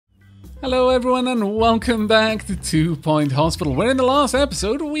Hello everyone and welcome back to 2 Point Hospital, where in the last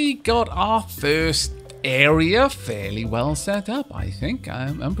episode we got our first area fairly well set up, I think.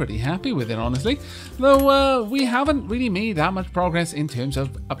 I'm pretty happy with it, honestly. Though we haven't really made that much progress in terms of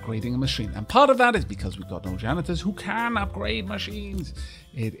upgrading a machine. And part of that is because we've got no janitors who can upgrade machines.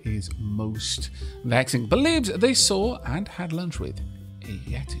 It is most vexing. Believes they saw and had lunch with a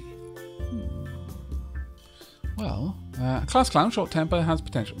Yeti. Well, class clown, short temper, has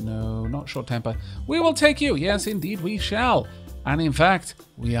potential. No, not short temper. We will take you. Yes, indeed, we shall. And in fact,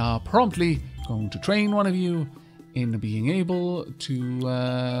 we are promptly going to train one of you in being able to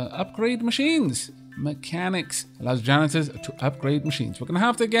upgrade machines. Mechanics allows janitors to upgrade machines. We're going to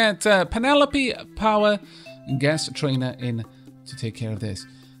have to get Penelope Power, guest trainer, in to take care of this.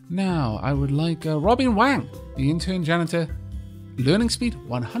 Now, I would like Robin Wang, the intern janitor. Learning speed,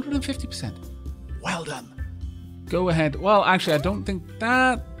 150%. Well done. Go ahead. Well, actually, I don't think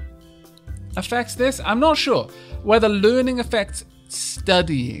that affects this. I'm not sure whether learning affects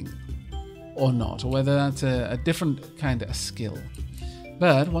studying or not, or whether that's a different kind of skill.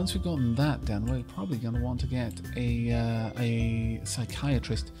 But once we've gotten that done, we're probably going to want to get a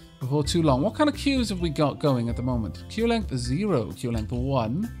psychiatrist before too long. What kind of queues have we got going at the moment? Queue length 0, queue length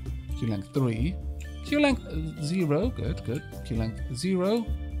 1, queue length 3, queue length 0, good. Queue length 0,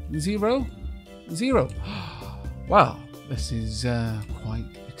 0, 0. Wow, this is quite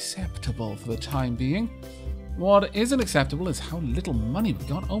acceptable for the time being. What isn't acceptable is how little money we've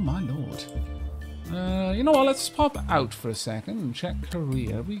got. Oh my lord. You know what, let's pop out for a second and check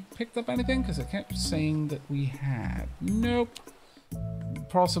career. Have we picked up anything? Because I kept saying that we had. Nope.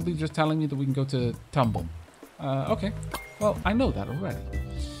 Possibly just telling me that we can go to Tumble. Okay. Well, I know that already.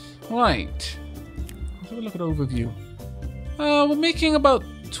 Right. Let's have a look at overview. We're making about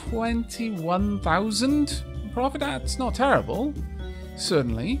 21,000 profit. That's not terrible.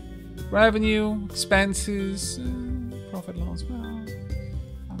 Certainly. Revenue, expenses, profit loss. Well, I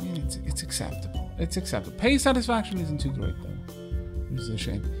mean, it's acceptable. It's acceptable. Pay satisfaction isn't too great, though. Which is a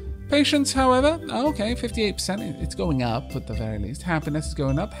shame. Patience, however, okay, 58%. It's going up at the very least. Happiness is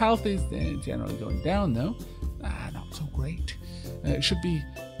going up. Health is generally going down, though. Not so great. It should be.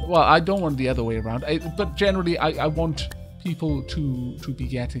 Well, I don't want the other way around. But generally, I want people to be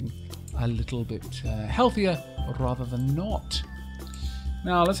getting a little bit healthier rather than not.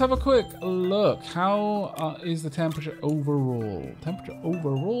 Now, let's have a quick look. How is the temperature overall? Temperature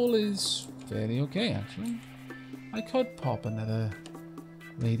overall is fairly okay, actually. I could pop another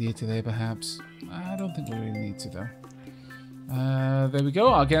radiator there, perhaps. I don't think we really need to, though. There we go.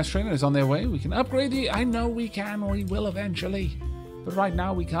 Our gas trainer is on their way. We can upgrade the... I know we can. We will eventually. But right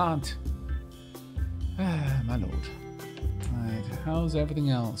now, we can't. My lord. Right, how's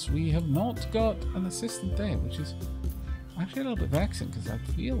everything else? We have not got an assistant there, which is actually a little bit vexing because I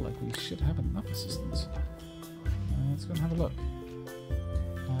feel like we should have enough assistants. Let's go and have a look.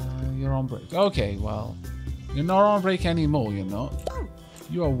 You're on break. Okay, well, you're not on break anymore, you're not.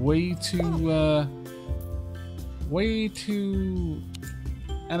 You are way too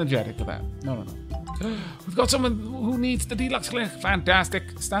energetic for that. No. We've got someone who needs the deluxe clinic.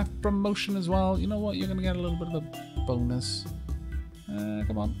 Fantastic. Staff promotion as well. You know what? You're going to get a little bit of a bonus.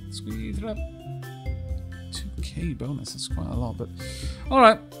 Come on. Squeeze it up. 2k bonus is quite a lot, but...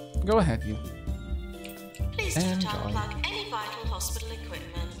 Alright. Go ahead, you. Please don't unplug any vital hospital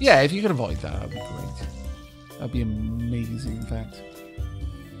equipment. Yeah, if you could avoid that, that'd be great. That'd be amazing, in fact.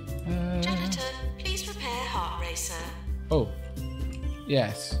 Janitor, please repair heart racer. Oh.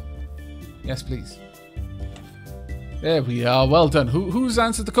 Yes. Yes, please. There we are. Well done. Who's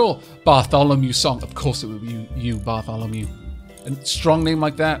answered the call? Bartholomew Song. Of course it would be you, Bartholomew. A strong name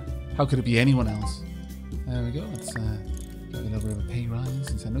like that. How could it be anyone else? There we go. Let's give a little bit of a pay rise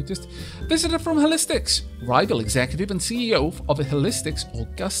since I noticed. Visitor from Holistics. Rival executive and CEO of Holistics,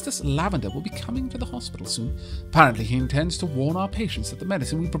 Augustus Lavender, will be coming to the hospital soon. Apparently he intends to warn our patients that the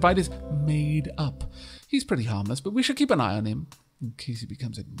medicine we provide is made up. He's pretty harmless, but we should keep an eye on him in case he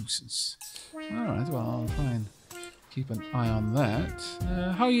becomes a nuisance. Alright, well, I'll try and keep an eye on that.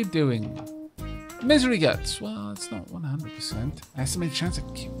 How are you doing? Misery guts. Well, it's not 100%. Estimated chance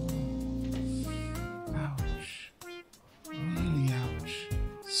of cure. Ouch. Really ouch.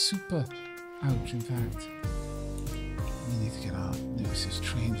 Super ouch, in fact. We need to get our nurses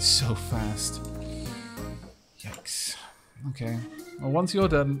trained so fast. Yikes. Okay. Well, once you're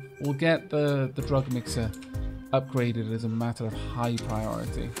done, we'll get the drug mixer upgraded as a matter of high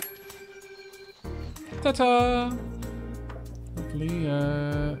priority. Ta-ta! Hopefully,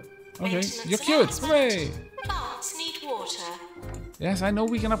 okay, you're cured! Hooray! Plants need water. Yes, I know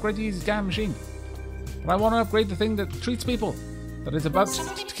we can upgrade these damn machine. But I want to upgrade the thing that treats people. that is about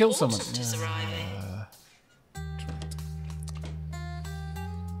Someone to kill someone. important is arriving.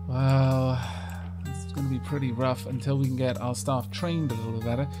 Well, it's going to be pretty rough until we can get our staff trained a little bit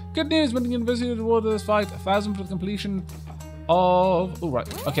better. Good news, Winning University has awarded this fight 1,000 for the completion of... Oh,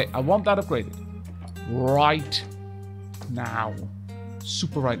 right. Okay, I want that upgraded. Right now.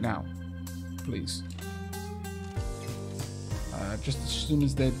 Super right now. Please. Just as soon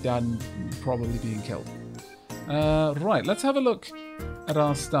as they're done probably being killed. Right, let's have a look at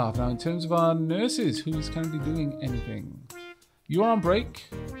our staff. Now, in terms of our nurses, who's currently doing anything? You are on break,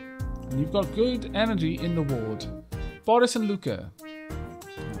 and you've got good energy in the ward. Boris and Luca.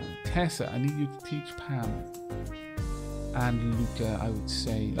 Tessa, I need you to teach Pam. And Luca, I would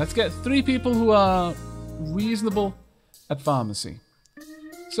say. Let's get 3 people who are reasonable at pharmacy.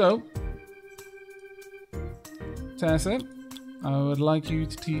 So, Tessa, I would like you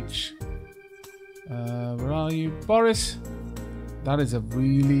to teach... where are you? Boris. That is a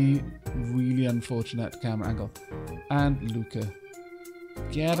really, really unfortunate camera angle. And Luca.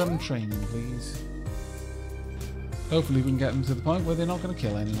 Get them training, please. Hopefully we can get them to the point where they're not going to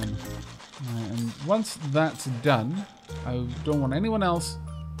kill anyone. And once that's done, I don't want anyone else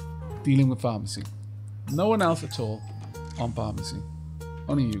dealing with pharmacy. No one else at all on pharmacy.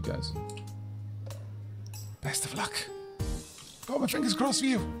 Only you guys. Best of luck. Got my fingers crossed for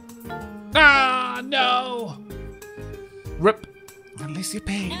you. Ah, no! Rip. At least you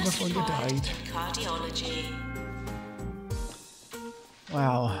paid before you died. Cardiology.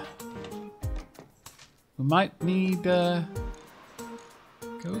 Well, we might need Ghost.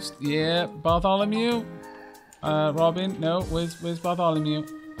 Yeah, Bartholomew. Robin. No, where's Bartholomew?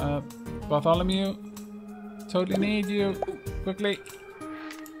 Bartholomew. Totally need you. Quickly.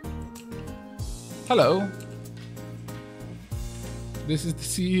 Hello. This is the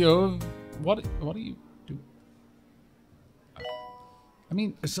CEO of... What are you doing? I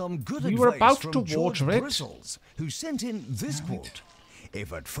mean, some good we were advice about from to George water it. Bristles, who sent in this quote.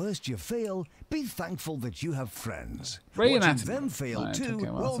 If at first you fail, be thankful that you have friends. Ray Watching anatomy. them fail Right, too okay,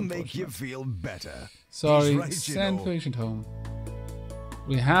 well, will that's make you unfortunate. feel better. Sorry, He's right, you send know. patient home.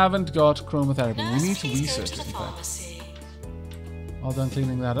 We haven't got chromotherapy. Nurse, We need to please go research to it, the in fact. pharmacy. All done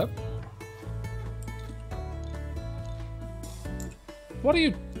cleaning that up. What are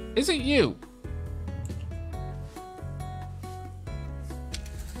you... Is it you?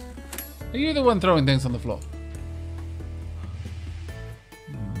 Are you the one throwing things on the floor?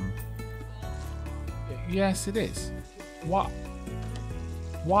 Yes, it is. What?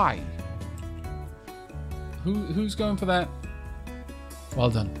 Why? Who's going for that? Well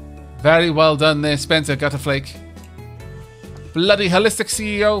done. Very well done there, Spencer Gutterflake. Bloody holistic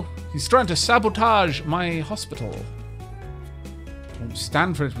CEO. He's trying to sabotage my hospital. Won't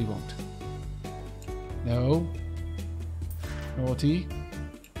stand for it, we won't. No. Naughty.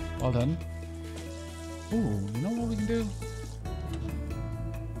 Well done. Ooh, you know what we can do?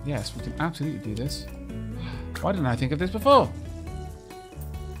 Yes, we can absolutely do this. Why didn't I think of this before?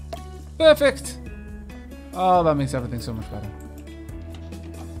 Perfect! Oh, that makes everything so much better.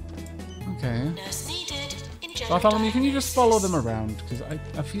 Okay. Nurse needed. In general Bartholomew, can you just follow them diagnosis. around? Because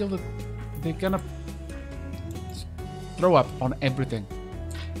I feel that they're gonna throw up on everything.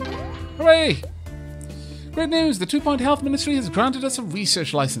 Hooray! Great news! The 2 Point Health Ministry has granted us a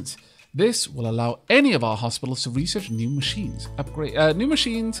research license. This will allow any of our hospitals to research new machines,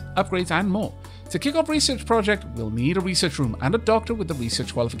 upgrades, and more. To kick off research project, we'll need a research room and a doctor with the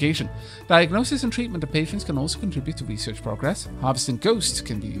research qualification. Diagnosis and treatment of patients can also contribute to research progress. Harvesting ghosts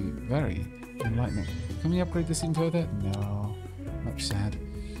can be very enlightening. Can we upgrade this even further? No. Much sad.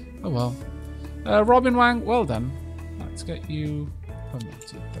 Oh well. Robin Wang, well done. Let's get you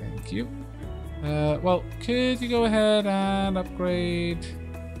promoted. Thank you. Well, could you go ahead and upgrade...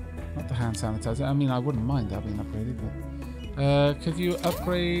 Not the hand sanitizer. I mean, I wouldn't mind that being upgraded, but... could you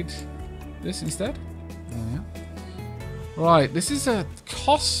upgrade this instead? There we are. Right, this is a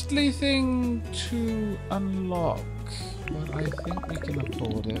costly thing to unlock, but I think we can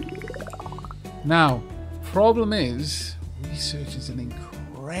afford it. Now, problem is, research is an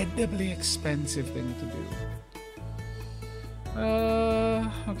incredibly expensive thing to do.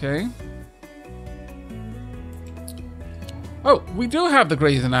 Okay. Oh, we do have the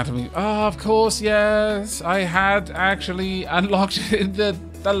Grey's Anatomy. Oh, of course, yes. I had actually unlocked it in the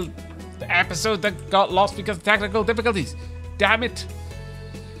episode that got lost because of technical difficulties. Damn it.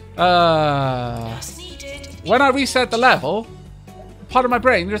 Nurse needed. When I reset the level, part of my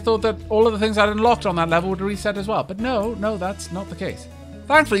brain just thought that all of the things I'd unlocked on that level would reset as well. But no, that's not the case.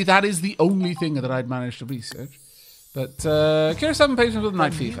 Thankfully, that is the only thing that I'd managed to research. But cure 7 patients with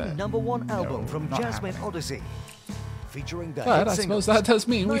night fever. New #1 album from not Jasmine happening. Odyssey. featuring the But hit I singles. suppose that does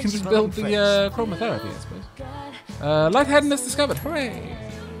mean we can just build the chromotherapy, I suppose. Lightheadedness discovered. Hooray!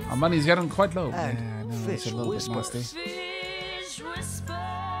 Our money's getting quite low. And Yeah, no, it's fish a little bit nasty. Fish whispers.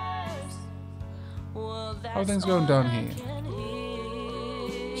 Well, How are that's thing going down all I here? can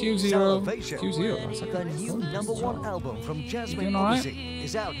hear. Q0. Salvation. Q0. That's The like new #1 album from Jasmine doing all right? Odyssey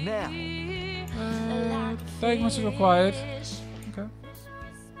is out now. Diagnosis required. Okay.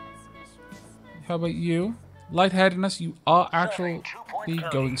 How about you? Lightheadedness, you are actually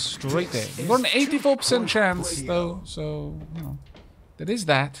going straight there. You've got an 84% chance, though, so, you know, that is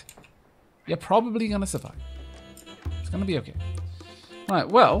that. You're probably going to survive. It's going to be okay. Right,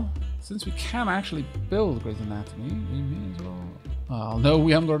 well, since we can actually build Grey's Anatomy, we may as well... Oh, no,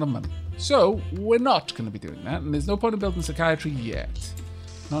 we haven't got enough money. So, we're not going to be doing that, and there's no point in building psychiatry yet.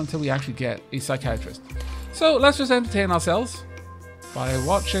 Not until we actually get a psychiatrist. So, let's just entertain ourselves by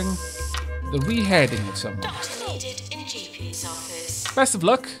watching the reheading of someone. Doctor needed in GP's office. Best of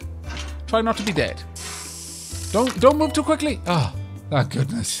luck. Try not to be dead. Don't move too quickly. Oh, thank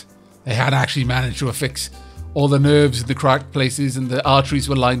goodness. They had actually managed to affix all the nerves in the cracked places and the arteries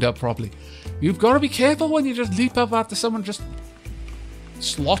were lined up properly. You've got to be careful when you just leap up after someone just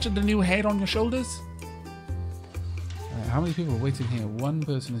slotted a new head on your shoulders. How many people are waiting here? One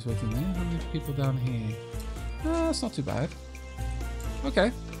person is waiting there. How many people down here? That's not too bad.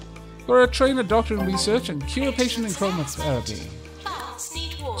 Okay. Got to train a doctor in research and cure a patient in chromotherapy. Plants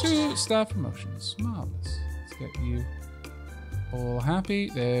need water. 2 staff promotions. Marvellous. Let's get you all happy.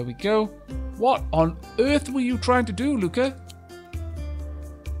 There we go. What on earth were you trying to do, Luca?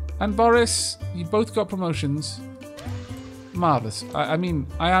 And Boris, you both got promotions. Marvellous. I mean,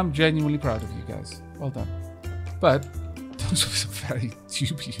 I am genuinely proud of you guys. Well done. But those were some very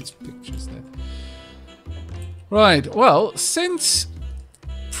dubious pictures there. Right, well, since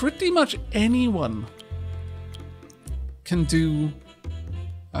pretty much anyone can do...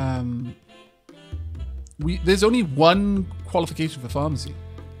 there's only one qualification for pharmacy.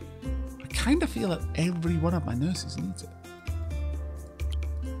 I kind of feel that every one of my nurses needs it.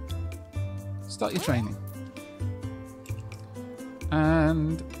 Start your training.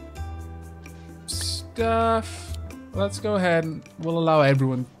 And stuff. Let's go ahead and we'll allow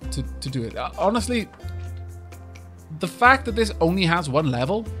everyone to do it. Honestly, the fact that this only has one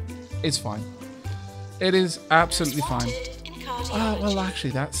level is fine. It is absolutely fine. Wanted in cardiology. Well,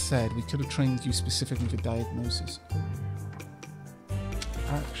 actually, that said, we could have trained you specifically for diagnosis.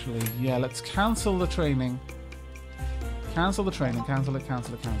 Actually, yeah, let's cancel the training. Cancel the training. Cancel it,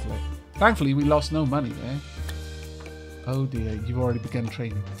 cancel it, cancel it. Thankfully, we lost no money there. Oh dear, you've already begun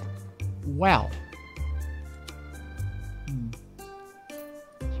training. Well.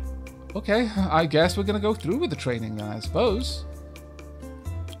 Okay, I guess we're going to go through with the training then, I suppose.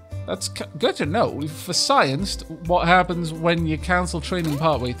 That's good to know. We've for scienced what happens when you cancel training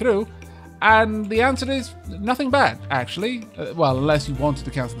partway through. And the answer is nothing bad, actually. Well, unless you wanted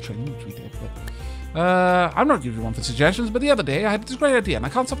to cancel the training, which we did. But, I'm not usually one for suggestions, but the other day I had this great idea and I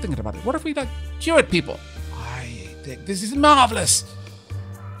can't stop thinking about it. What if we, cured people? This is marvellous.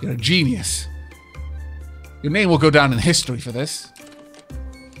 You're a genius. Your name will go down in history for this.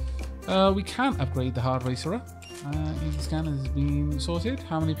 We can't upgrade the hard racer. Easy scan has been sorted.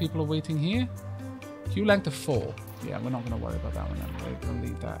 How many people are waiting here? Queue length of 4. Yeah, we're not going to worry about that one then. We're going to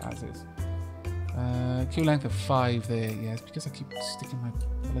leave that as is. Queue length of 5 there. Yeah, it's because I keep sticking my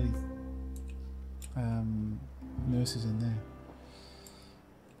bloody nurses in there.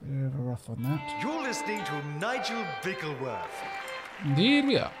 Bit of a rough on that. You're listening to Nigel Bickleworth Indeed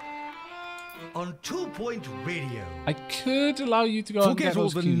we are. on 2 Point Radio. I could allow you to go and get Forget all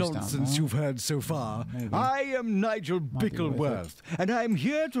those the queues nonsense down, you've heard so far. Maybe. I am Nigel Might be worth Bickleworth, and I'm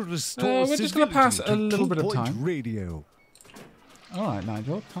here to restore we're just gonna pass civility a to little bit of 2 Point time. Radio. Alright,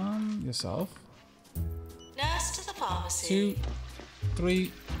 Nigel, calm yourself. Nurse to the pharmacy. 2,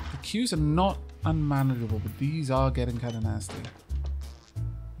 3. The queues are not unmanageable, but these are getting kind of nasty.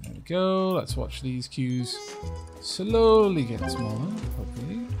 There we go. Let's watch these queues slowly get smaller,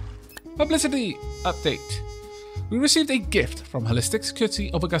 hopefully. Publicity update. We received a gift from Holistics,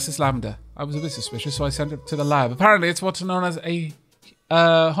 courtesy of Augustus Lambda. I was a bit suspicious, so I sent it to the lab. Apparently, it's what's known as a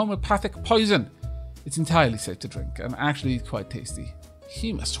homeopathic poison. It's entirely safe to drink, and actually quite tasty.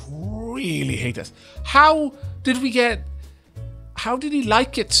 He must really hate us. How did he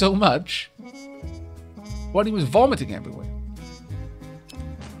like it so much when he was vomiting everywhere?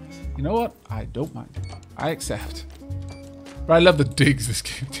 You know what? I don't mind. I accept. But I love the digs this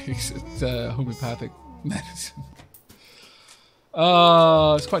game takes at homeopathic medicine.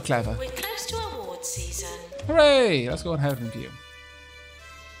 It's quite clever. We're close to award season. Hooray! Let's go and have an review.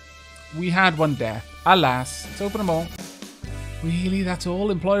 we had one death. Alas, let's open them all. Really, that's all?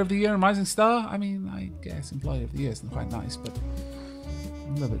 Employer of the Year and Rising Star? I mean, I guess Employer of the Year isn't quite nice, but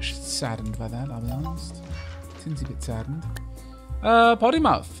I'm a little bit saddened by that, I'll be honest. Teensy bit saddened. Potty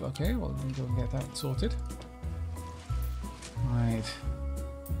mouth. Okay, well, we'll go and get that sorted. Right.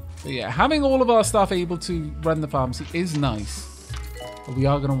 But yeah, having all of our staff able to run the pharmacy is nice. But we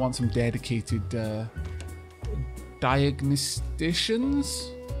are going to want some dedicated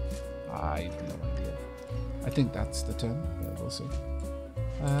diagnosticians? I have no idea. I think that's the term, but we'll see.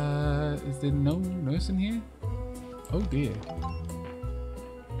 Is there no nurse in here? Oh dear.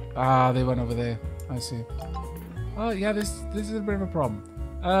 Ah, they went over there. I see. Oh yeah, this is a bit of a problem.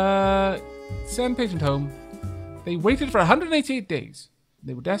 Send patient home. They waited for 188 days.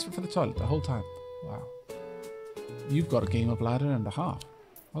 They were desperate for the toilet the whole time. Wow. You've got a game of bladder and a half.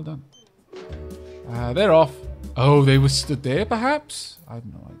 Well done. They're off. Oh, they were stood there, perhaps? I have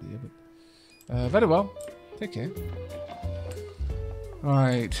no idea, but... very well. Take care.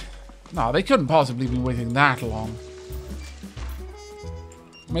 Right. No, they couldn't possibly have been waiting that long.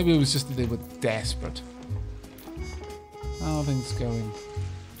 Maybe it was just that they were desperate. How are things going?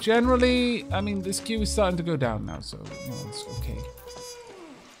 Generally, I mean, this queue is starting to go down now, so, you know, it's okay.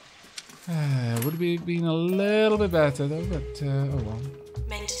 Would have been a little bit better, though, but, oh well.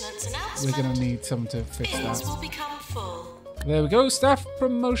 Maintenance announcement. We're going to need someone to fix Bins that. will become full. There we go. Staff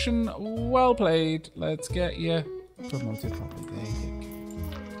promotion. Well played. Let's get you promoted properly. There you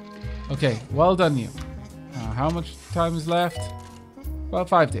go. Okay. Well done, you. How much time is left? Well,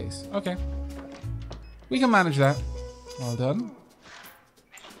 5 days. Okay. We can manage that. Well done.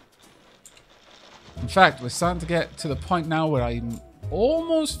 In fact, we're starting to get to the point now where I'm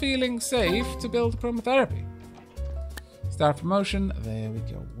almost feeling safe to build chromotherapy. Start promotion. There we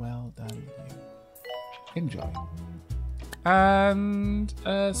go. Well done, you. Enjoy. And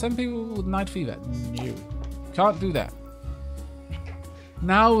some people with night fever. No. Can't do that.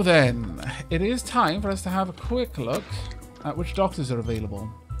 Now then, it is time for us to have a quick look at which doctors are available.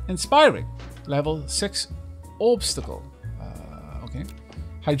 Inspiring. Level 6 obstacle. Okay.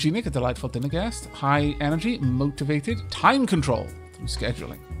 Hygienic, a delightful dinner guest. High energy, motivated, time control through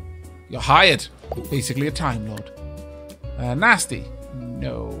scheduling. You're hired. Basically a Time Lord. Nasty.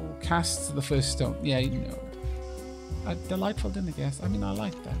 No. Casts the first stone. Yeah, no. A delightful dinner guest. I mean, I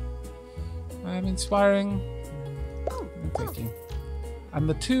like that. Inspiring. Thank you. And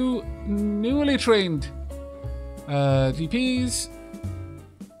the two newly trained GPs.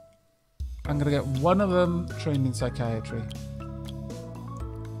 I'm going to get one of them trained in psychiatry.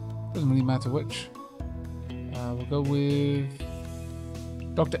 Doesn't really matter which. We'll go with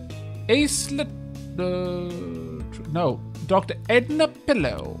Dr. Aislet. No, Dr. Edna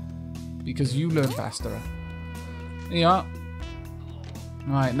Pillow, because you learn faster. Yeah.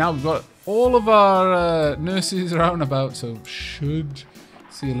 Right, now we've got all of our nurses around about, so should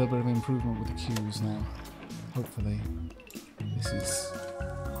see a little bit of improvement with the queues now. Hopefully. This is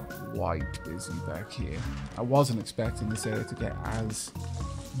quite busy back here. I wasn't expecting this area to get as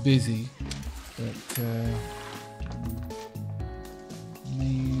busy, but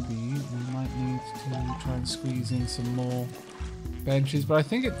maybe we might need to try and squeeze in some more benches, but I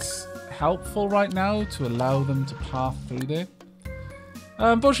think it's helpful right now to allow them to path through there.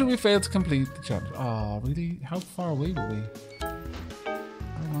 Unfortunately, we failed to complete the challenge. Oh, really? How far away were we?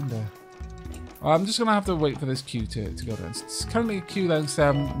 I wonder. I'm just going to have to wait for this queue to go down. It's currently queue down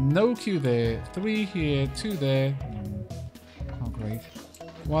 7. No queue there. 3 here. 2 there. Oh, great.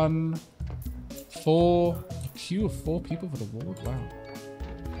 1, 4. A queue of 4 people for the ward? Wow.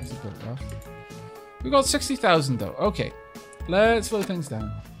 That's a bit rough. We got 60,000 though. Okay. Let's slow things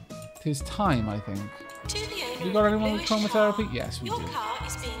down. Tis time, I think. We got anyone with chromotherapy? Yes, we do. Your car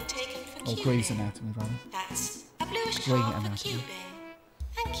is being taken for Or cubing. Grey's Anatomy, rather. That's a bluish Grey car for Anatomy. cubing.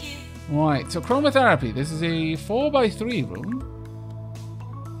 Thank you. Right, so chromotherapy. This is a 4x3 room.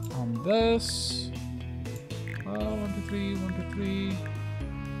 On this. 1, 2, 3, 1, 2, 3.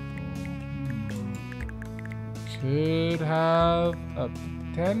 Could have a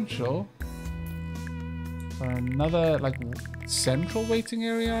potential for another, like, central waiting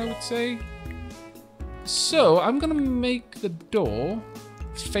area, I would say. So, I'm going to make the door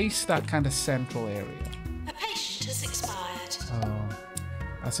face that kind of central area. A patient has expired. Oh,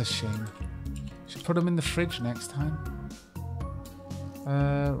 that's a shame. Should put them in the fridge next time.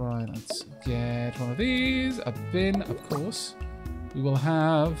 Right, let's get one of these. A bin, of course. We will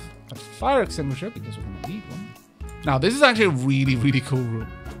have a fire extinguisher because we're going to need one. Now, this is actually a really, really cool room.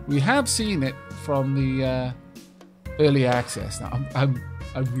 We have seen it from the early access. Now,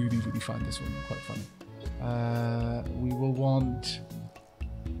 I really, really find this one quite funny. We will want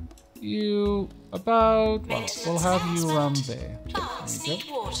you about, well, we'll have you around there. Plants There you need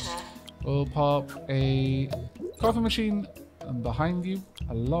go. water. We'll pop a coffee machine behind you,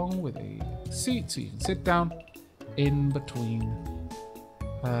 along with a seat so you can sit down in between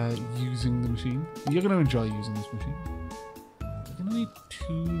using the machine. You're going to enjoy using this machine. We're going to need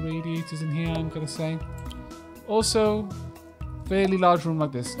 2 radiators in here, I'm going to say. Also, fairly large room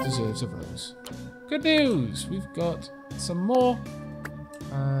like this deserves a rose. Good news! We've got some more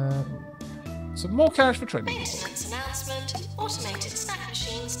cash for training. Maintenance announcement. Automated snack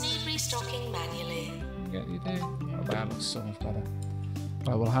machines need restocking manually. Get you there. Oh, that looks so much better.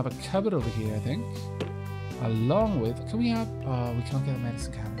 Right, we'll have a cupboard over here, I think. Along with... Can we have... Oh, we can't get a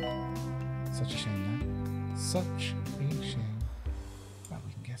medicine cabinet. Such a shame, man. Such a shame. But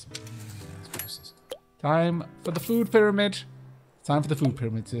we can get some... Time for the food pyramid. Time for the food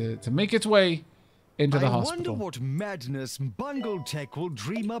pyramid to make its way into the I hospital. wonder what madness Bungle Tech will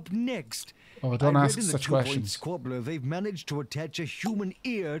dream up next. Oh, don't I ask read in the such 2-point questions. Squabbler they've managed to attach a human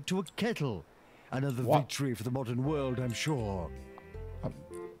ear to a kettle. Another What? victory for the modern world, I'm sure.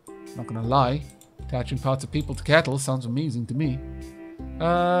 Not gonna lie, attaching parts of people to kettles sounds amazing to me.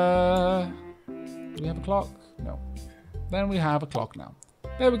 Do we have a clock? No. Then we have a clock now.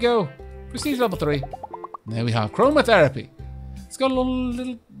 There we go. Prestige level 3. There we have chromotherapy. It's got a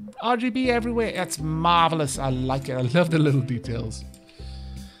little RGB everywhere. It's marvelous. I like it. I love the little details.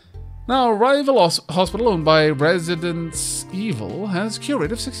 Now, a rival hospital owned by Residence Evil has cure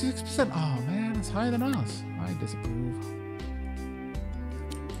rate of 66%. Oh man, it's higher than ours. I disapprove.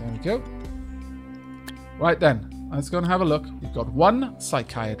 There we go. Right then, let's go and have a look. We've got 1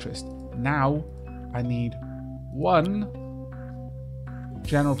 psychiatrist. Now, I need 1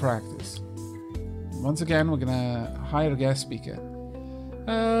 general practice. Once again, we're gonna hire a guest speaker.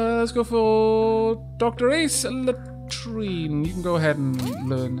 Let's go for Dr. Ace Latrine. You can go ahead and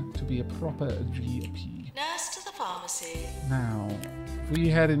learn to be a proper GP. Nurse to the pharmacy. Now, if we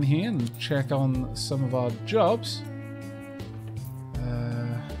head in here and check on some of our jobs,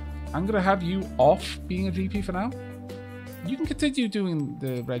 I'm going to have you off being a GP for now. You can continue doing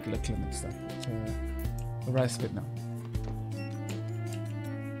the regular clinic stuff, but the rest of it, no.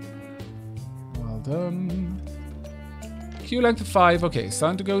 Well done. Queue length of 5. Okay, it's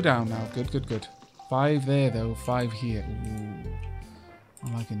starting to go down now. Good, good, good. 5 there, though. 5 here. Ooh,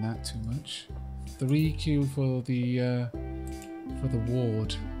 I'm liking that too much. 3 queue for the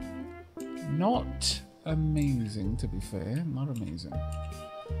ward. Not amazing, to be fair. Not amazing.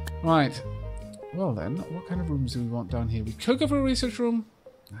 Right. Well then, what kind of rooms do we want down here? We could go for a research room.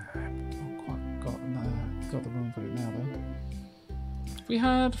 Not quite got the room for it now, though. If we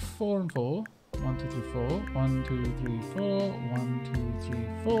had 4 and 4. 1, 2, 3, 4. 1, 2, 3, 4. 1, 2, 3,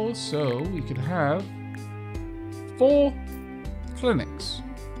 4. So we could have 4 clinics.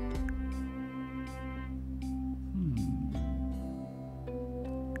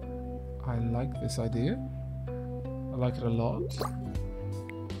 I like this idea. I like it a lot.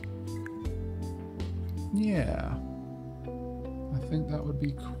 Yeah. I think that would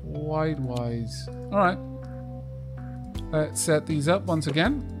be quite wise. Alright. Let's set these up once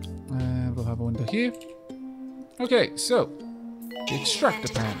again. And we'll have a window here. Okay, so the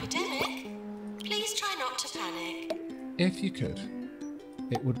extractor pan. Epidemic. Please try not to panic. If you could,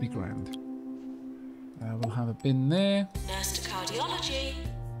 it would be grand. We'll have a bin there. Nurse to cardiology.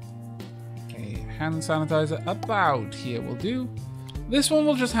 A hand sanitizer about here will do. This one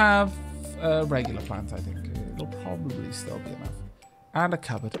will just have regular plants, I think. It'll probably still be enough. And a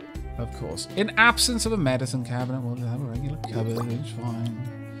cupboard, of course. In absence of a medicine cabinet, we'll just have a regular cupboard. It's fine.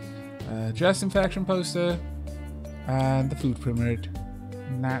 Just infection poster. And the food pyramid,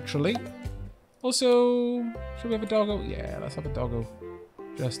 naturally. Also, should we have a doggo? Yeah, let's have a doggo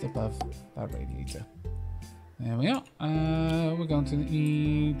just above that radiator. There we are. We're going to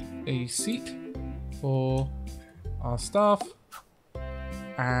need a seat for our staff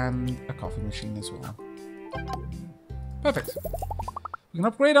and a coffee machine as well. Perfect. We can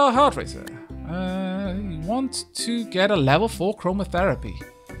upgrade our heart rate. You want to get a level 4 chromotherapy.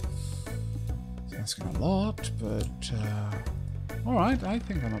 It's asking a lot, but alright, I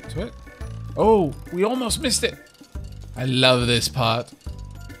think I'm up to it. Oh, we almost missed it. I love this part.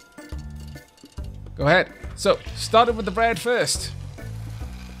 Go ahead. So, started with the bread first.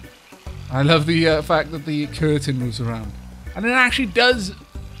 I love the fact that the curtain moves around. And it actually does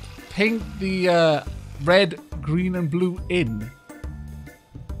paint the red, green and blue in.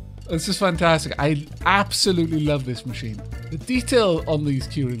 It's just fantastic. I absolutely love this machine. The detail on these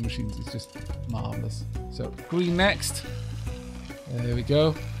curing machines is just marvellous. So, green next. There we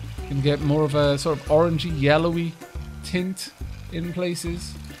go. You can get more of a sort of orangey, yellowy tint in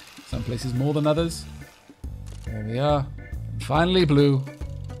places. Some places more than others. There we are. And finally blue.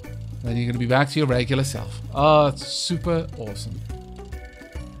 Then you're going to be back to your regular self. Oh, it's super awesome.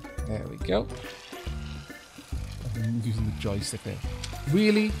 There we go. I'm using the joystick there.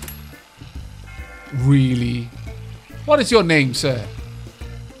 Really? Really? What is your name, sir?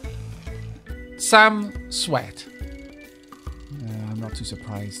 Sam Sweat. I'm not too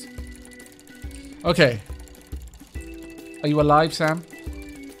surprised. Okay. Are you alive, Sam?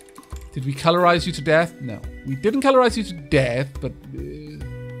 Did we colorize you to death? No. We didn't colorize you to death, but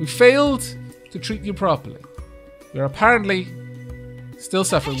we failed to treat you properly. You're apparently still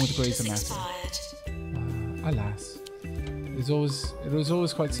suffering with Grey's Anatomy. Alas. It was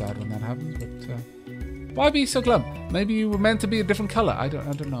always quite sad when that happens, but why be so glum? Maybe you were meant to be a different color. I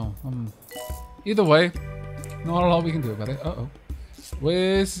don't know. Either way, not a lot we can do about it. Uh-oh.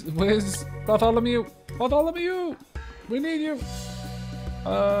 Where's Bartholomew? Bartholomew! We need you!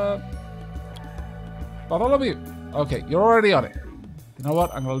 Bartholomew! Okay, you're already on it. You know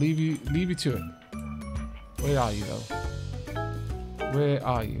what? I'm gonna leave you to it. Where are you though? Where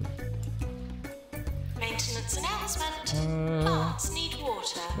are you? Maintenance announcement. Parts need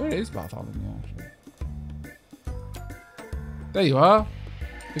water. Where is Bartholomew actually? There you are.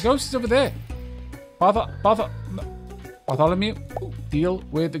 The ghost is over there. Bartholomew, deal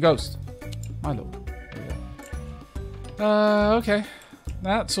with the ghost. My lord. Okay.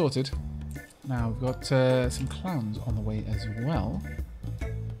 That's sorted. Now we've got some clowns on the way as well.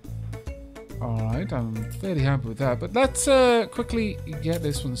 Alright, I'm fairly happy with that. But let's quickly get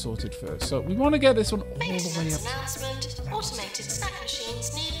this one sorted first. So we want to get this one all the way up. Announcement. Automated snack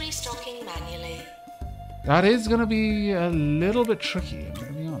machines need restocking manually. That is going to be a little bit tricky, I'm going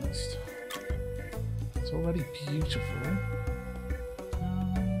to be honest. It's already beautiful.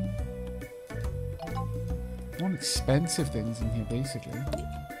 I want expensive things in here, basically.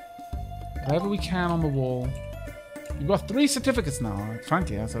 Whatever we can on the wall. We've got 3 certificates now.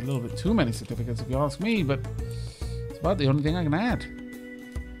 Frankly, that's a little bit too many certificates if you ask me, but it's about the only thing I can add.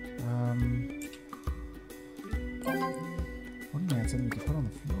 What do you mean? Something we can put on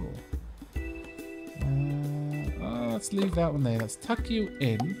the floor. Let's leave that one there. Let's tuck you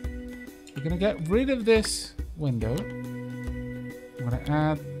in. We're going to get rid of this window. I'm going to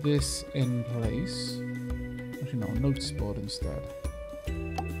add this in place. Actually, no, notice board instead.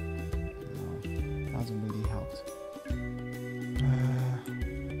 No, hasn't really helped.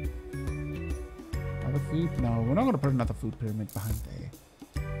 Another food? No, we're not going to put another food pyramid behind there.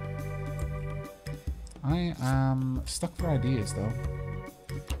 I am stuck for ideas, though.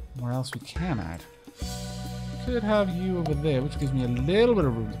 Where else we can add? Could have you over there, which gives me a little bit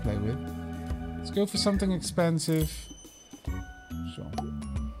of room to play with. Let's go for something expensive. Sure.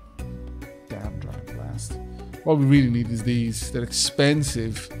 Damn Dragon Blast. What we really need is these. They're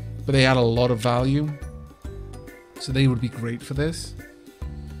expensive, but they add a lot of value. So they would be great for this.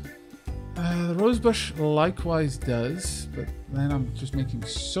 The Rosebush likewise does, but then I'm just making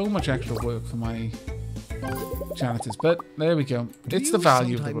so much extra work for my janitors. But there we go. It's the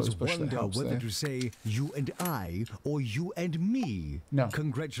value of the Rosebush that helps whether there. to say you and I or you and me? No.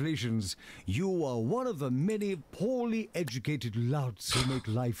 Congratulations. You are one of the many poorly educated louts who make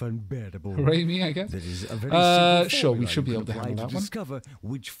life unbearable. Hooray me, I guess. That is a very simple sure, we formula should be you able to can handle apply that one. Discover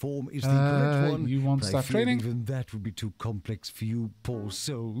which form is the correct one. You want but I staff fear training? Even that would be too complex for you poor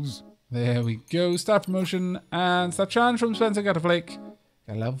souls. There we go. Staff promotion and staff challenge from Spencer Gutterflake.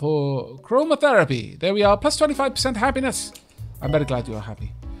 Got a level 4 chromotherapy. There we are. Plus 25% happiness. I'm very glad you are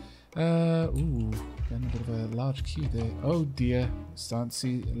happy. Ooh, getting a bit of a large queue there. Oh dear. Starting to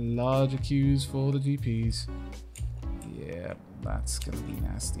see larger queues for the GPs. Yeah, that's going to be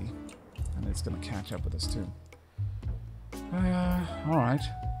nasty. And it's going to catch up with us too. Alright.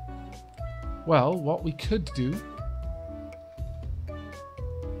 Well, what we could do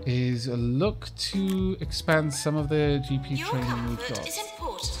is look to expand some of the GP Your training we've comfort got. is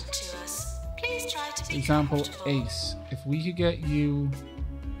important to us. Please try to For be example, comfortable. Ace. If we could get you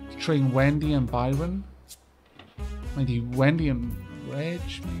to train Wendy and Byron, maybe Wendy and Reg,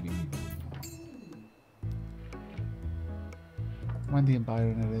 maybe? Wendy and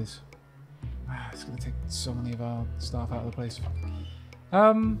Byron it is. It's going to take so many of our staff out of the place.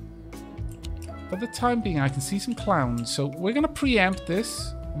 For the time being, I can see some clowns, so we're going to preempt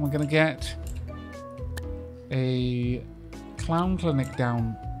this. And we're going to get a clown clinic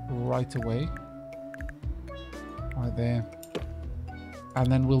down right away. Right there. And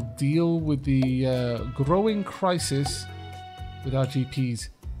then we'll deal with the growing crisis with our GPs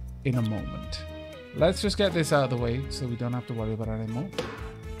in a moment. Let's just get this out of the way so we don't have to worry about it anymore.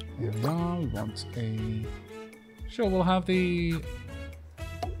 There we are. We want a... Sure, we'll have the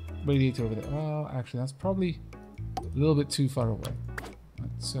radiator over there. Well, actually, that's probably a little bit too far away.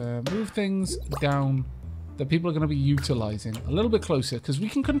 Let's move things down that people are going to be utilizing a little bit closer because we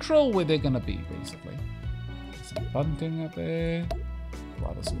can control where they're going to be, basically. There's some bunting up there.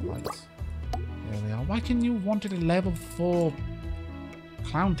 Wow, there's some lights. There we are. Why can you want it a level 4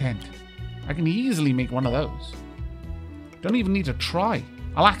 clown tent? I can easily make one of those. Don't even need to try.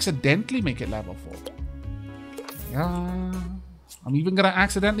 I'll accidentally make it level 4. Yeah. I'm even going to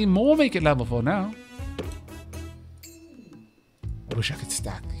accidentally make it level 4 now. I wish I could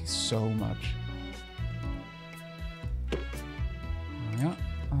stack these so much. Yeah.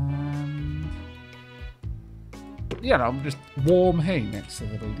 Yeah, no, just warm hay next to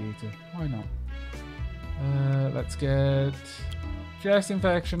the radiator. Why not? Let's get chest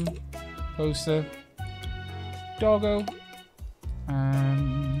infection, poster, doggo,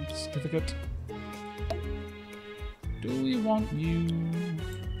 and certificate. Do we want you?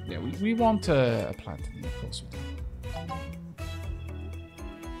 Yeah, we want a plant in here, of course we do.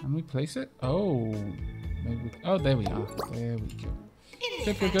 Can we place it? Oh, maybe. Oh, there we are. There we go.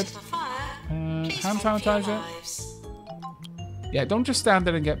 Good, good, good. Hand sanitizer. Yeah, don't just stand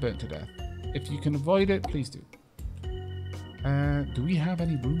there and get burnt to death. If you can avoid it, please do. Do we have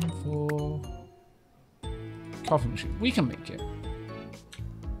any room for coffee machine? We can make it.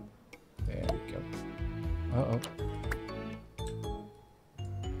 There we go. Uh-oh.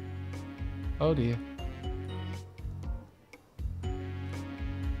 Oh dear. I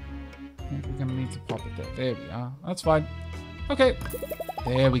think we're gonna need to pop it there. There we are. That's fine. Okay.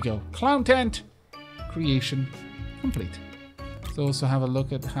 There we go. Clown tent creation complete. Let's also have a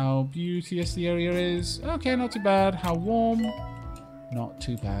look at how beauteous the area is. Okay, not too bad. How warm? Not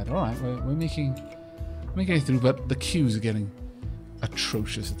too bad. Alright, we're making it through, but the queues are getting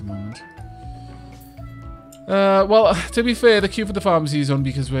atrocious at the moment. Well, to be fair, the queue for the pharmacy is on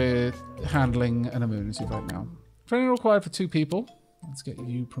because we're handling an emergency right now. Training required for 2 people. Let's get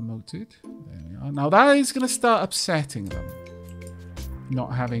you promoted. There we are. Now that is going to start upsetting them.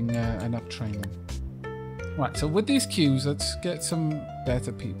 Not having enough training. Right, so with these queues, let's get some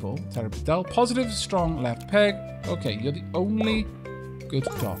better people. Terribly dull. Positive, strong, left peg. Okay, you're the only good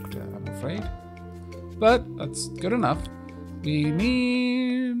doctor, I'm afraid. But that's good enough. We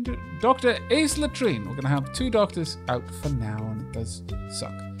need Dr. Ace Latrine. We're going to have 2 doctors out for now, and it does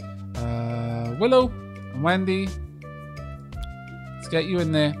suck. Willow and Wendy. Let's get you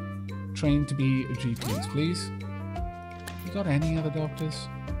in there. Trained to be GPs, please. You got any other doctors?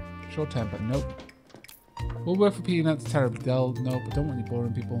 Short temper. Nope. We'll work for Peanuts. Terribly dull. Nope. I don't want any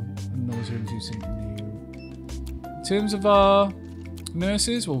boring people. Nausea inducing. No. In terms of our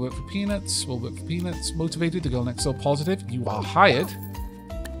nurses, we'll work for Peanuts. We'll work for Peanuts. Motivated. The girl next door. Positive. You are hired.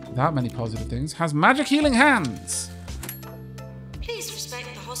 That many positive things. Has magic healing hands. Please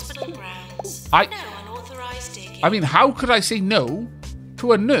respect the hospital grounds. No unauthorized digging. I mean, how could I say no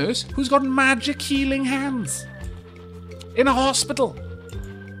to a nurse who's got magic healing hands in a hospital?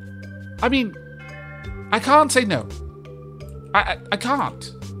 I mean, I can't say no. I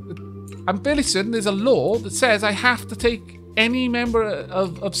can't. I'm fairly certain there's a law that says I have to take any member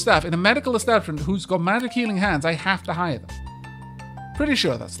of staff in a medical establishment who's got magic healing hands. I have to hire them. Pretty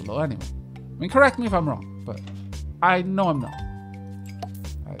sure that's the law anyway. I mean, correct me if I'm wrong, but I know I'm not.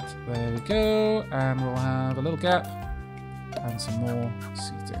 Right, there we go. And we'll have a little gap and some more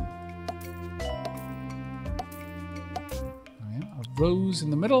seating. Oh yeah, a rose in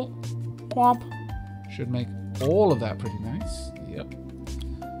the middle. Whomp. Should make all of that pretty nice. Yep.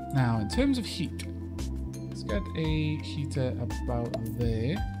 Now, in terms of heat, let's get a heater about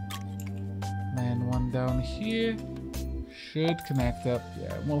there. And then one down here. Should connect up.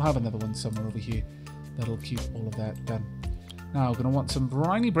 Yeah, and we'll have another one somewhere over here. That'll keep all of that done. Now, we're going to want some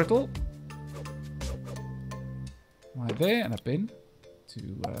briny brittle. Right there, and a bin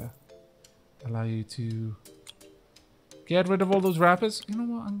to allow you to get rid of all those wrappers. You know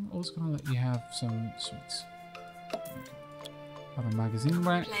what? I'm also going to let you have some sweets. Have a magazine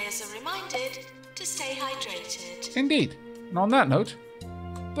rack. Players are reminded to stay hydrated. Indeed. And on that note,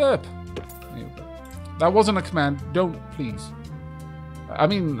 burp. There we go. That wasn't a command. Don't, please. I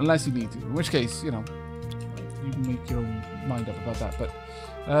mean, unless you need to. In which case, you know, you can make your own mind up about that. But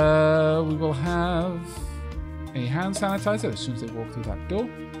we will have a hand sanitizer as soon as they walk through that door.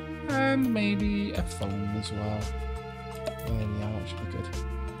 And maybe a phone as well. There we are. That should be good.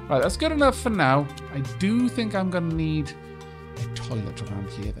 Right, that's good enough for now. I do think I'm going to need a toilet around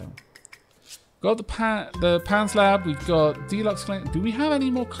here, though. Got the Pants Lab. We've got Deluxe Clinic. Do we have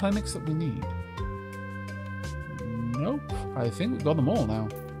any more clinics that we need? Nope. I think we've got them all now.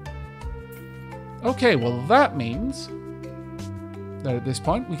 Okay, well that means There at this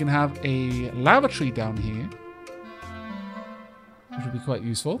point. We can have a lavatory down here, which would be quite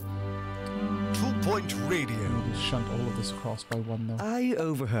useful. 2-point radio. We'll just shunt all of this across by one, though. I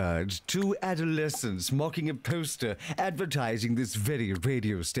overheard 2 adolescents mocking a poster advertising this very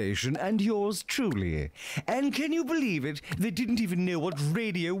radio station and yours truly. And can you believe it? They didn't even know what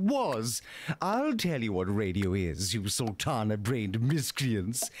radio was. I'll tell you what radio is, you sultana-brained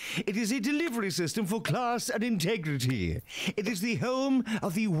miscreants. It is a delivery system for class and integrity. It is the home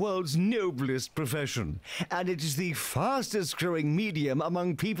of the world's noblest profession. And it is the fastest-growing medium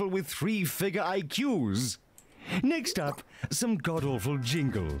among people with 3-figure IQs. Next up, some god-awful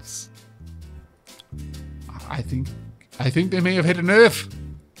jingles. I think they may have hit a nerve.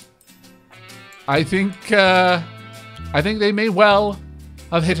 I think they may well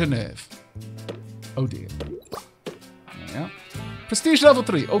have hit a nerve. Oh dear. Yeah. Prestige level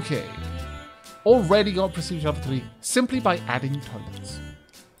 3. Okay. Already got prestige level 3 simply by adding toilets.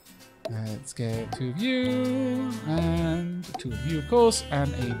 Let's get 2 of you, and 2 of you, of course,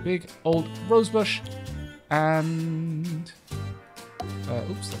 and a big old rosebush, and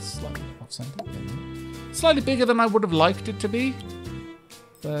oops, that's slightly off center. Slightly bigger than I would have liked it to be,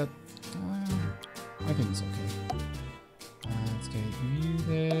 but I think it's okay. Let's get you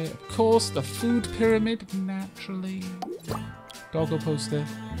there. Of course, the food pyramid, naturally. Doggo poster.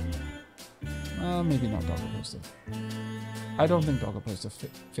 Maybe not doggo poster. I don't think doggo poster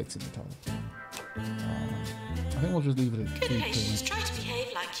fits in the toilet. I think we'll just leave it at Good food patients pyramid. try to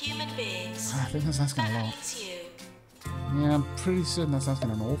behave like human beings. I think that's asking a That lot. means you. Yeah, I'm pretty certain that's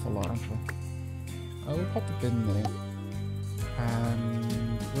asking an awful lot, actually. We'll pop the bin there.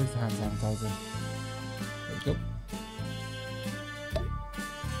 And where's the hand sanitizer? There we go.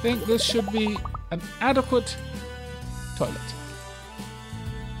 I think this should be an adequate toilet.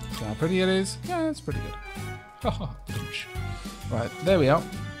 See how pretty it is? Yeah, it's pretty good. Haha, right, there we are.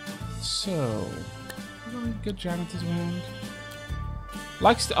 So, are there any good janitors around?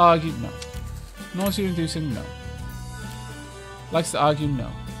 Likes to argue? No. Nausea inducing? No. Likes to argue?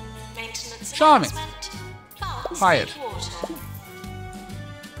 No. Maintenance Charming. announcement. Plants Hired. need water.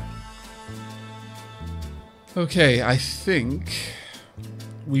 Okay, I think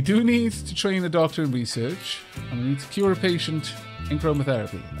we do need to train a doctor in research, and we need to cure a patient in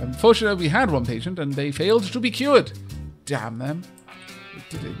chromotherapy. Unfortunately, we had one patient, and they failed to be cured. Damn them.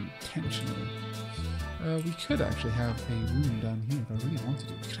 They did it intentionally. We could actually have a room down here if I really wanted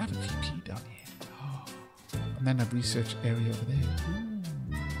to. We could have a VP down here. Oh. And then a research area over there. Ooh.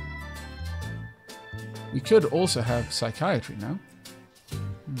 We could also have psychiatry now.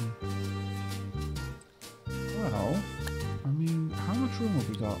 Well, I mean, how much room have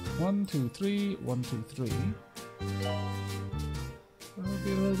we got? 1, 2, 3, 1, 2, 3. That would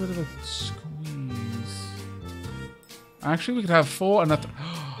be a little bit of a squeeze. Actually, we could have 4 and a...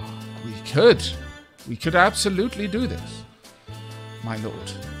 We could. We could absolutely do this, my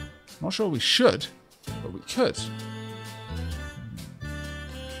lord. Not sure we should, but we could.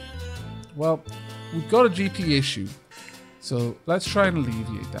 Well, we've got a GP issue, so let's try and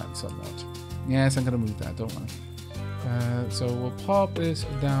alleviate that somewhat. Yes, I'm going to move that, don't worry. So we'll pop this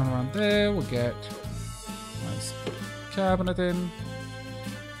down around there. We'll get a nice cabinet in.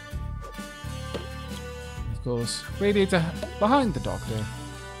 Of course, radiator behind the doctor.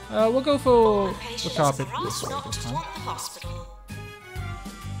 We'll go for the Patients carpet are this asked way not this to time. haunt the hospital.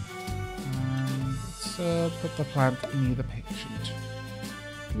 Let's put the plant near the patient.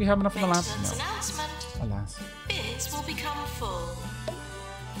 Do we have enough of the lamp? Maintenance No. announcement. Alas. Bins will become full.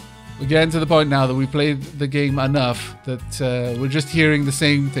 We're getting to the point now that we played the game enough that we're just hearing the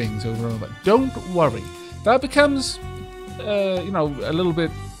same things over and over. Don't worry. That becomes, a little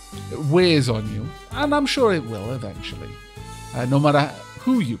bit wears on you. And I'm sure it will eventually. No matter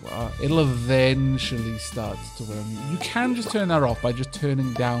who you are, it'll eventually start to wear on you. You can just turn that off by just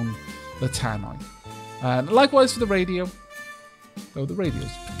turning down the tannoy. And likewise for the radio. Though the radio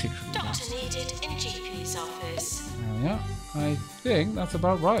is particularly Doctor nice. needed in GP's office. Yeah, I think that's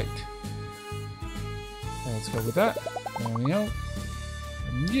about right. Let's go with that. There we go.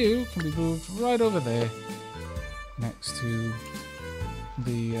 And you can be moved right over there, next to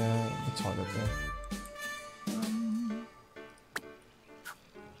the toilet there.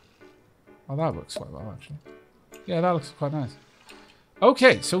 Oh, that works quite well, actually. Yeah, that looks quite nice.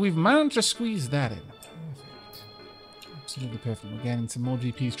 Okay, so we've managed to squeeze that in. Perfect. Absolutely perfect. We're getting some more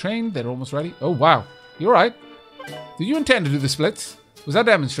GPs trained. They're almost ready. Oh, wow. You're right. Did you intend to do the splits? Was that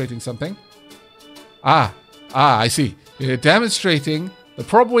demonstrating something? Ah, I see. You're demonstrating the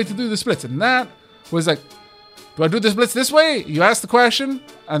proper way to do the splits. And that was like, do I do the splits this way? You asked the question,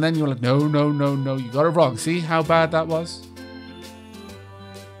 and then you were like, no, you got it wrong. See how bad that was?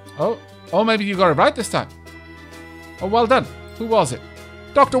 Oh, maybe you got it right this time. Oh, well done. Who was it?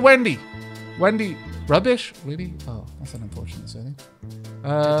 Dr. Wendy. Wendy Rubbish? Really? Oh, that's an unfortunate setting.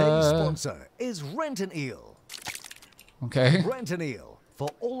 Today's sponsor is Rent an Eel. Okay. Rent an Eel for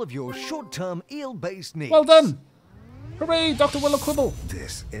all of your short-term eel-based needs. Well done. Hooray, Dr. Willow Quibble.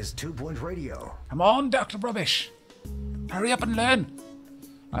 This is 2 Point Radio. Come on, Dr. Rubbish. Hurry up and learn.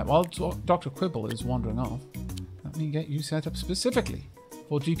 Right, while Dr. Quibble is wandering off, let me get you set up specifically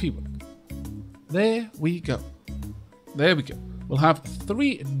for GP work. There we go. There we go. We'll have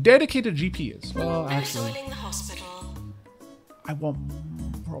 3 dedicated GPs. Well, actually, Joining the hospital. I want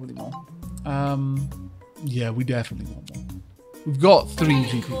probably more. Yeah, we definitely want more. We've got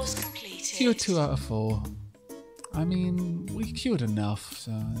 3 Course GPs. completed. Cure 2 out of 4. I mean, we cured enough,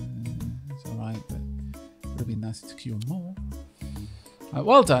 so it's alright, but it would have been nicer to cure more.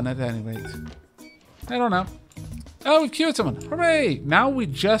 Well done, at any rate. Head on out. Oh, we've cured someone. Hooray! Now we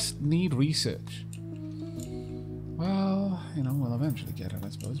just need research. Well, you know, we'll eventually get it, I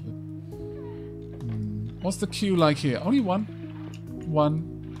suppose, but... what's the queue like here? Only 1.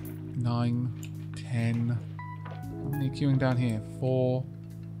 1, 9, 10. How many queuing down here? 4.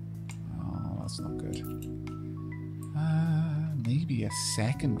 Oh, that's not good. Maybe a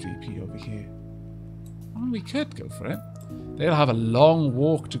second GP over here. Well, we could go for it. They'll have a long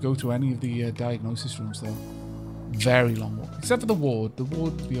walk to go to any of the diagnosis rooms, though. Very long walk. Except for the ward. The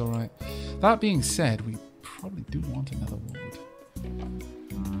ward would be alright. That being said, we probably do want another ward.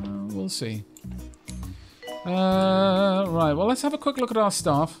 We'll see. Right, well, let's have a quick look at our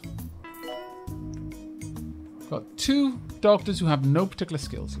staff. Got 2 doctors who have no particular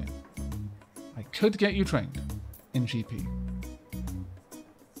skills yet. I could get you trained in GP.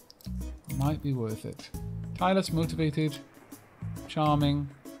 Might be worth it. Tireless, motivated, charming,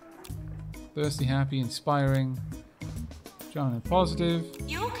 thirsty, happy, inspiring, charming and positive.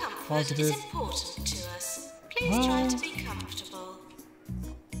 Your comfort Positive. is important to us. Please try to be comfortable.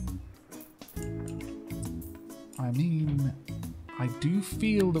 I mean, I do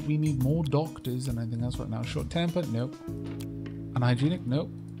feel that we need more doctors than anything else right now. Short-tempered? Nope. Unhygienic?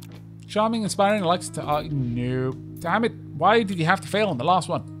 Nope. Charming, inspiring, likes to... nope. Damn it. Why did you have to fail on the last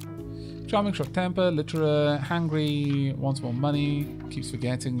one? Charming, short-tempered, literate, hangry, wants more money, keeps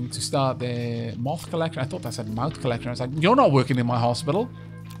forgetting to start their moth collection. I thought that said mouth collection. I was like, you're not working in my hospital.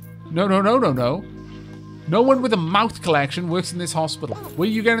 No. No one with a mouth collection works in this hospital. Where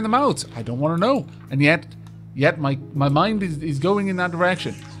are you getting them out? I don't want to know. And yet my mind is going in that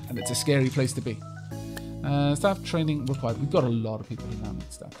direction. And it's a scary place to be. Staff training required. We've got a lot of people who now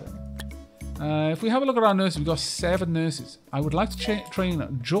need staff training. If we have a look at our nurses, we've got 7 nurses. I would like to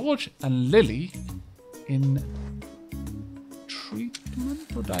train George and Lily in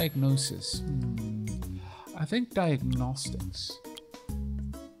treatment or diagnosis. I think diagnostics.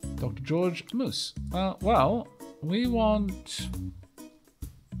 Dr. George Moose. Well, we want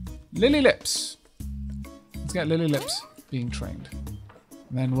Lily Lips. Let's get Lily Lips being trained.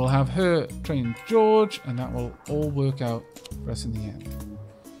 And then we'll have her train George, and that will all work out for us in the end.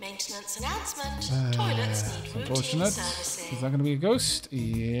 Maintenance announcement. Toilets need routine Unfortunate. servicing. Is that going to be a ghost?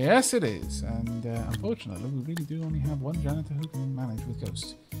 Yes, it is. And unfortunately, we really do only have 1 janitor who can manage with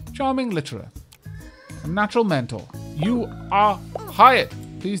ghosts. Charming Litterer. A natural mentor. You are hired.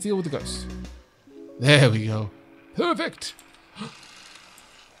 Please deal with the ghost. There we go. Perfect.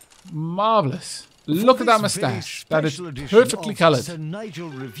 Marvelous. Look at that mustache. That is perfectly coloured. Sir Nigel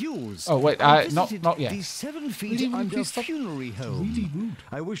Reviews. Oh, wait, I not visited yet. The 7 feet Really, under please stop. funerary home. Really rude.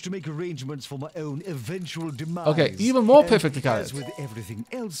 I wish to make arrangements for my own eventual demise. Okay, even more And perfectly coloured. As with everything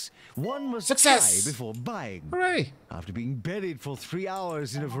else, one must Success! try before buying. Hooray. After being buried for 3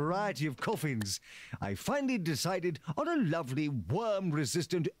 hours in a variety of coffins, I finally decided on a lovely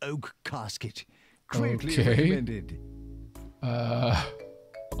worm-resistant oak casket. Greatly Okay. recommended.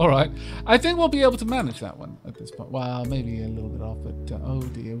 Alright. I think we'll be able to manage that one at this point. Well, maybe a little bit off, but oh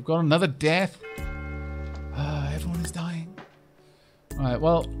dear. We've got another death. Everyone is dying. Alright,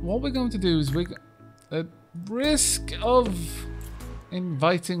 well, what we're going to do is at risk of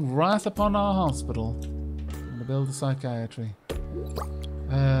inviting wrath upon our hospital, I'm going to build a psychiatry.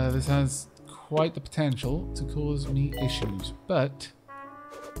 This has quite the potential to cause me issues, but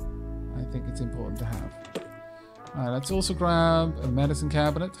I think it's important to have. Alright, let's also grab a medicine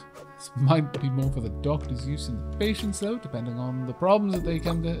cabinet. This might be more for the doctor's use than the patient's, though, depending on the problems that they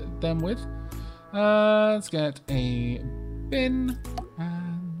come to them with. Let's get a bin,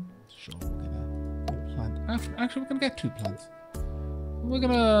 and sure, we're gonna put a plant. Actually, we're gonna get 2 plants. We're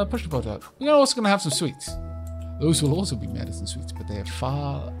gonna push the boat out. We're also gonna have some sweets. Those will also be medicine sweets, but they are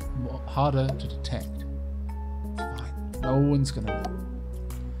far harder to detect. It's fine. No one's gonna know.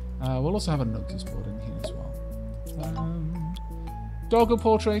 We'll also have a notice board in here as well. Doggo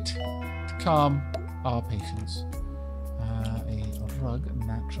portrait to calm our patients. A rug,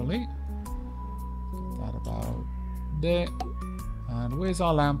 naturally. Get that about there. And where's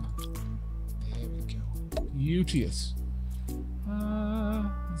our lamp? There we go. Beauteous.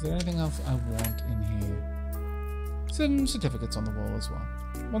 Is there anything else I want in here? Some certificates on the wall as well.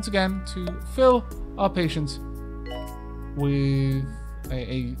 Once again, to fill our patients with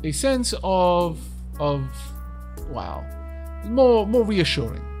a sense of wow, more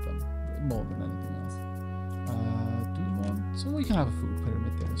reassuring than more than anything else. Do we want? So we can have a food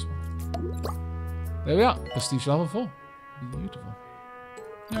pyramid there as well. There we are, prestige level 4. Beautiful.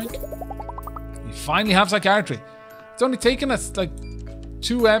 Right. We finally have psychiatry. It's only taken us like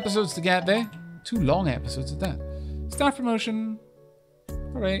 2 episodes to get there. 2 long episodes at that. Staff promotion.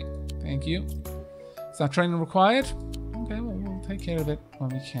 Hooray. Thank you. Staff training required. Okay, well, we'll take care of it when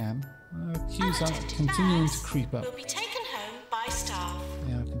we can. Queues are continuing to creep up. Will be taken home by staff.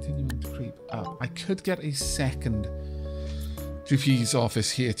 Yeah, continuing to creep up. I could get a second GP's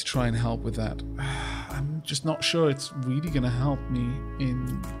office here to try and help with that. I'm just not sure it's really going to help me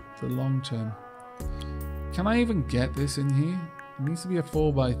in the long term. Can I even get this in here? It needs to be a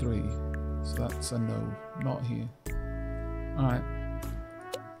 4x3. So that's a no. Not here. Alright.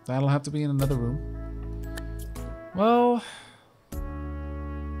 That'll have to be in another room. Well,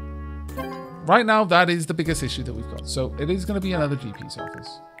 right now that is the biggest issue that we've got. So it is going to be another GP's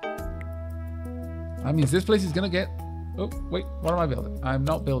office. That means this place is going to get... Oh, wait, what am I building? I'm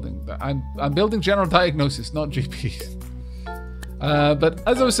not building that. I'm building general diagnosis, not GPs. But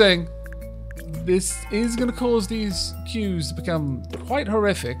as I was saying, this is going to cause these queues to become quite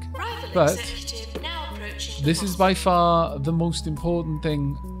horrific. But this is by far the most important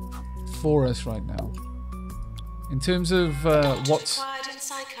thing for us right now. In terms of what's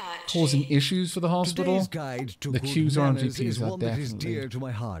causing issues for the hospital, the queues around GPs are definitely dear to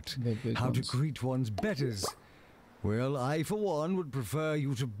my heart. How to greet one's betters. Well, I for one would prefer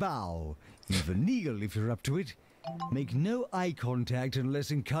you to bow, even kneel if you're up to it. Make no eye contact unless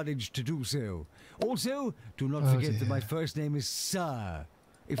encouraged to do so. Also, do not forget that my first name is Sir.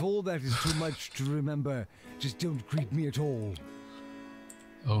 If all that is too much to remember, just don't greet me at all.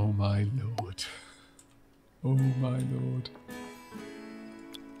 Oh my lord. Oh my lord.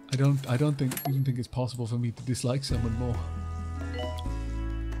 I don't think it's possible for me to dislike someone more.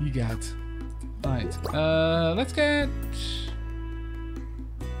 Egat. Right. Let's get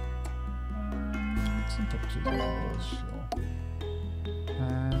some pictures of those, sure.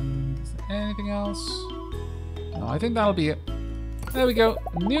 And is there anything else? No, I think that'll be it. There we go.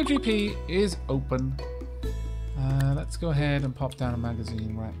 New GP is open. Let's go ahead and pop down a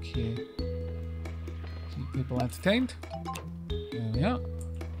magazine rack here. Keep people entertained. There we are.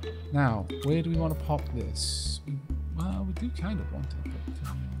 Now, where do we want to pop this? Well, we do kind of want it, but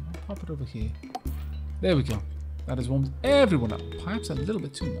I'll pop it over here. There we go. That has warmed everyone up. Perhaps a little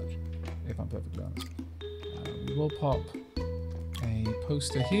bit too much, if I'm perfectly honest. We will pop a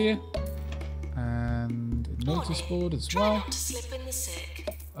poster here and a notice board as well. Not to slip in the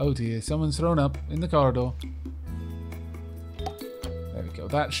sick. Oh dear, someone's thrown up in the corridor. There we go.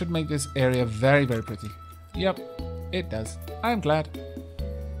 That should make this area very, very pretty. Yep, it does. I'm glad.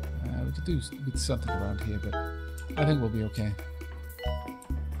 We could do with something around here, but I think we'll be okay.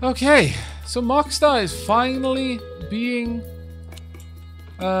 Okay, so Mockstar is finally being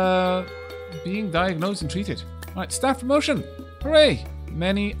diagnosed and treated. Right, staff promotion. Hooray!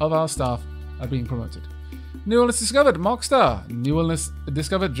 Many of our staff are being promoted. New illness discovered, Mockstar. New illness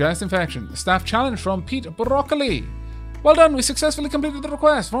discovered, chest infection. Staff challenge from Pete Broccoli. Well done, we successfully completed the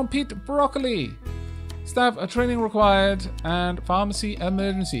request from Pete Broccoli. Staff training required and pharmacy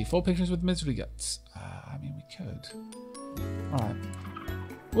emergency for patients with misery guts. I mean, we could. Alright.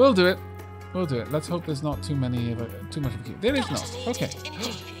 We'll do it. We'll do it. Let's hope there's not too much of a queue. There is not. Okay.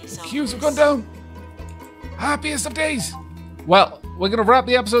 The queues have gone down. Happiest of days. Well, we're going to wrap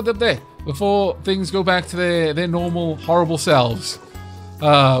the episode up there before things go back to their normal, horrible selves.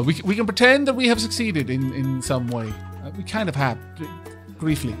 We can pretend that we have succeeded in some way. We kind of have,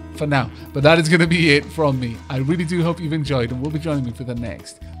 briefly, for now. But that is going to be it from me. I really do hope you've enjoyed and will be joining me for the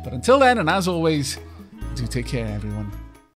next. But until then, and as always, do take care, everyone.